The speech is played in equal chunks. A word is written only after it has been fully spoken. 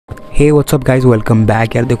Hey what's up guys, welcome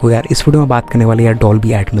back. यार देखो यार, इस वीडियो में बात करने वाले यार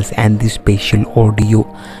Dolby Atmos and the special audio.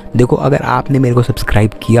 देखो, अगर आपने मेरे को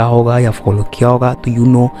सब्सक्राइब किया होगा या फॉलो किया होगा तो यू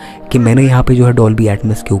नो कि मैंने यहाँ पे जो है डॉल्बी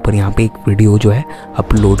एटमॉस के ऊपर यहाँ पे एक वीडियो जो है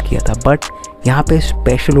अपलोड किया था, बट यहाँ पे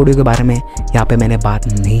स्पेशल ऑडियो के बारे में यहाँ पे मैंने बात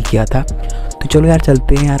नहीं किया था। तो चलो यार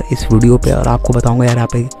चलते हैं यार इस वीडियो पे और आपको बताऊँगा यार यहाँ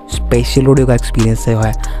पे स्पेशल ऑडियो का एक्सपीरियंस जो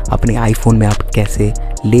है अपने आईफोन में आप कैसे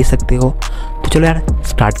ले सकते हो। तो चलो यार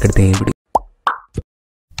स्टार्ट करते हैं वीडियो।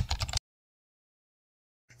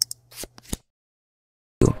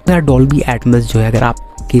 यार डॉल्बी एटमॉस जो है, अगर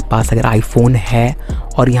आपके पास अगर आईफोन है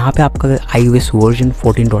और यहाँ पे आपका iOS वर्जन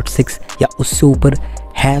 14.6 या उससे ऊपर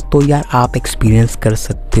है तो यार आप एक्सपीरियंस कर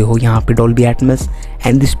सकते हो यहाँ पे Dolby Atmos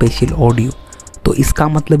and the special audio. तो इसका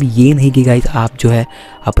मतलब ये नहीं कि गाइज आप जो है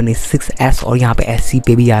अपने 6S और यहाँ पे SE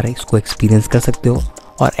पे भी यार इसको एक्सपीरियंस कर सकते हो।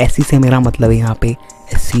 और SE से मेरा मतलब है यहाँ पे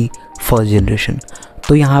SE फर्स्ट जनरेशन।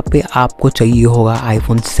 तो यहाँ पे आपको चाहिए होगा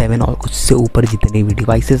iPhone 7 और उससे ऊपर जितने भी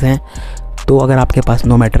डिवाइसेस हैं। तो अगर आपके पास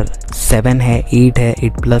नो मैटर 7 है, 8 है,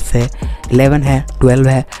 8 प्लस है, 11 है, 12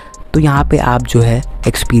 है, तो यहाँ पे आप जो है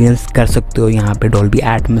एक्सपीरियंस कर सकते हो यहाँ पे डॉल्बी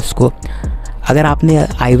एटमॉस को। अगर आपने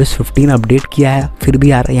iOS 15 अपडेट किया है फिर भी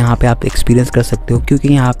यार यहाँ पे आप एक्सपीरियंस कर सकते हो, क्योंकि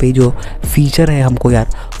यहाँ पे जो फीचर है हमको यार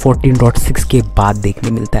 14.6 के बाद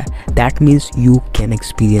देखने मिलता है। That means you can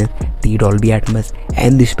experience the Dolby Atmos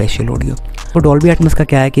and the special audio. तो डॉल्बी एटमॉस का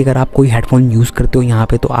क्या है कि अगर आप कोई हेडफोन यूज़ करते हो यहाँ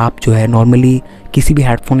पे तो आप जो है नॉर्मली किसी भी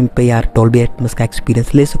हेडफोन पे यार डॉल्बी एटमॉस का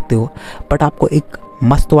एक्सपीरियंस ले सकते हो। बट आपको एक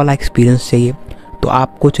मस्त वाला एक्सपीरियंस चाहिए तो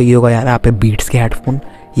आपको चाहिए होगा यार यहाँ पे बीट्स के हेडफोन,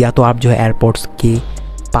 या तो आप जो है एयरपोर्ट्स के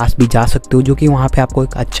पास भी जा सकते हो, जो कि वहाँ पे आपको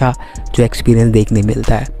एक अच्छा जो एक्सपीरियंस देखने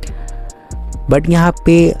मिलता है। बट यहाँ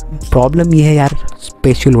पे प्रॉब्लम ये है यार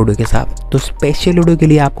स्पेशल ऑडियो के साथ। तो स्पेशल ऑडियो के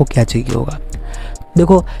लिए आपको क्या चाहिए होगा?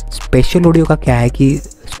 देखो, स्पेशल ऑडियो का क्या है कि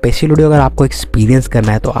स्पेशल ऑडियो अगर आपको एक्सपीरियंस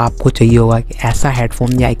करना है तो आपको चाहिए होगा कि ऐसा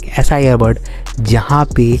हेडफोन या एक ऐसा ईयरबड जहाँ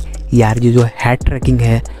पे यार ये जो हेड ट्रैकिंग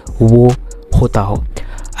है वो होता हो।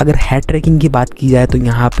 अगर हेड ट्रैकिंग की बात की जाए तो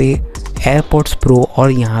यहाँ पे एयरपोर्ट्स प्रो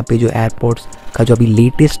और यहाँ पे जो एयरपोर्ट्स का जो अभी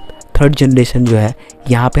लेटेस्ट थर्ड जनरेशन जो है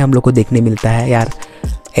यहाँ पे हम लोग को देखने मिलता है यार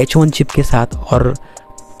H1 चिप के साथ। और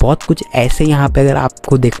बहुत कुछ ऐसे यहाँ पे अगर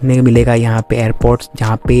आपको देखने को मिलेगा यहाँ पे एयरपोर्ट्स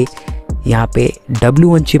जहाँ पे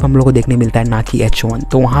W1 चिप हम लोग को देखने मिलता है, ना कि H1।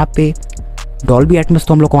 तो वहाँ पे डॉल्बी एटमॉस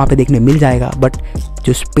तो हम लोग को वहाँ पे देखने मिल जाएगा, बट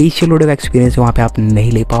जो स्पेशल ऑडियो का एक्सपीरियंस है वहाँ पे आप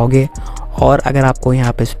नहीं ले पाओगे। और अगर आपको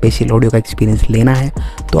यहाँ पे स्पेशल ऑडियो का एक्सपीरियंस लेना है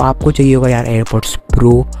तो आपको चाहिए होगा यार एयरपोर्ट्स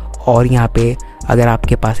प्रो, और यहाँ पे अगर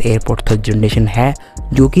आपके पास एयरपोर्ट थर्ड जनरेशन है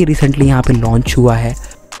जो कि रिसेंटली यहाँ पे लॉन्च हुआ है,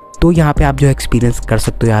 तो यहाँ पे आप जो एक्सपीरियंस कर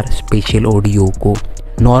सकते हो यार स्पेशल ऑडियो को।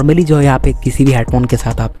 नॉर्मली जो है यहाँ पे किसी भी हेडफोन के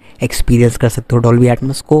साथ आप एक्सपीरियंस कर सकते हो डॉल्बी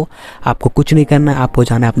एटमॉस को। आपको कुछ नहीं करना है, आपको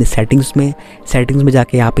जाना है अपने सेटिंग्स में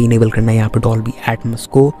जाके यहाँ पे इनेबल करना है यहाँ पे डॉल्बी एटमॉस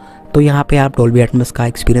को। तो यहाँ पे आप डॉल्बी एटमॉस का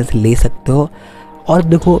एक्सपीरियंस ले सकते हो। और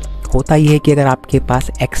देखो, होता ही है कि अगर आपके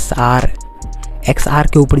पास XR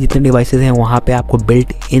के ऊपर जितने डिवाइसेस हैं वहाँ पे आपको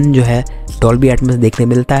बिल्ट इन जो है डॉल्बी एटमॉस देखने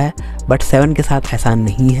मिलता है, बट 7 के साथ ऐसा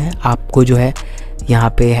नहीं है। आपको जो है यहाँ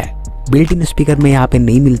पे बिल्ट इन स्पीकर में यहाँ पे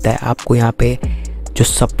नहीं मिलता है। आपको यहाँ पे जो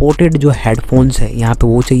सपोर्टेड जो हेडफोन्स है यहाँ पे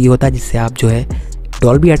वो चाहिए होता है, जिससे आप जो है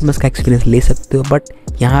डॉल्बी एटमॉस का एक्सपीरियंस ले सकते हो।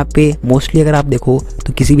 बट यहाँ पे मोस्टली अगर आप देखो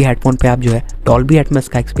तो किसी भी हेडफोन पे आप जो है डॉल्बी एटमॉस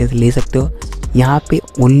का एक्सपीरियंस ले सकते हो। यहाँ पे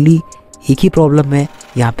ओनली एक ही प्रॉब्लम है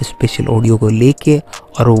यहाँ पे स्पेशल ऑडियो को लेके,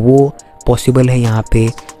 और वो पॉसिबल है यहाँ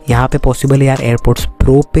पे पॉसिबल है यार एयरपोर्ट्स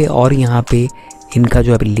प्रो पे, और यहाँ पे इनका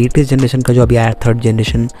जो अभी लेटेस्ट जनरेशन का जो अभी आया थर्ड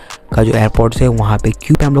जनरेशन का जो एयरपोर्ट्स है वहाँ पे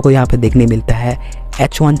क्यों पे हम लोग को यहाँ पे देखने मिलता है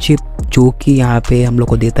H1 चिप, जो कि यहाँ पे हम लोग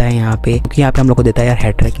को देता है हम लोग को देता है यार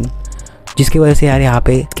हेड ट्रैकिंग, जिसकी वजह से यार यहाँ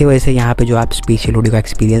पे जो आप स्पेशल ऑडियो का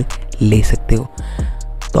एक्सपीरियंस ले सकते हो।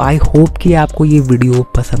 तो आई होप कि आपको ये वीडियो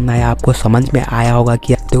पसंद आया, आपको समझ में आया होगा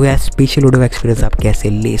कि देखो यार स्पेशल ऑडियो का एक्सपीरियंस आप कैसे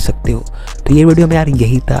ले सकते हो। तो ये वीडियो में यार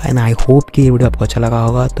यही था, एंड आई होप कि ये वीडियो आपको अच्छा लगा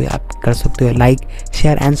होगा। तो आप कर सकते हो लाइक,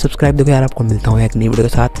 शेयर एंड सब्सक्राइब। देखो यार आपको मिलता हूँ एक नई वीडियो के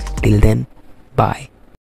साथ। Till then bye.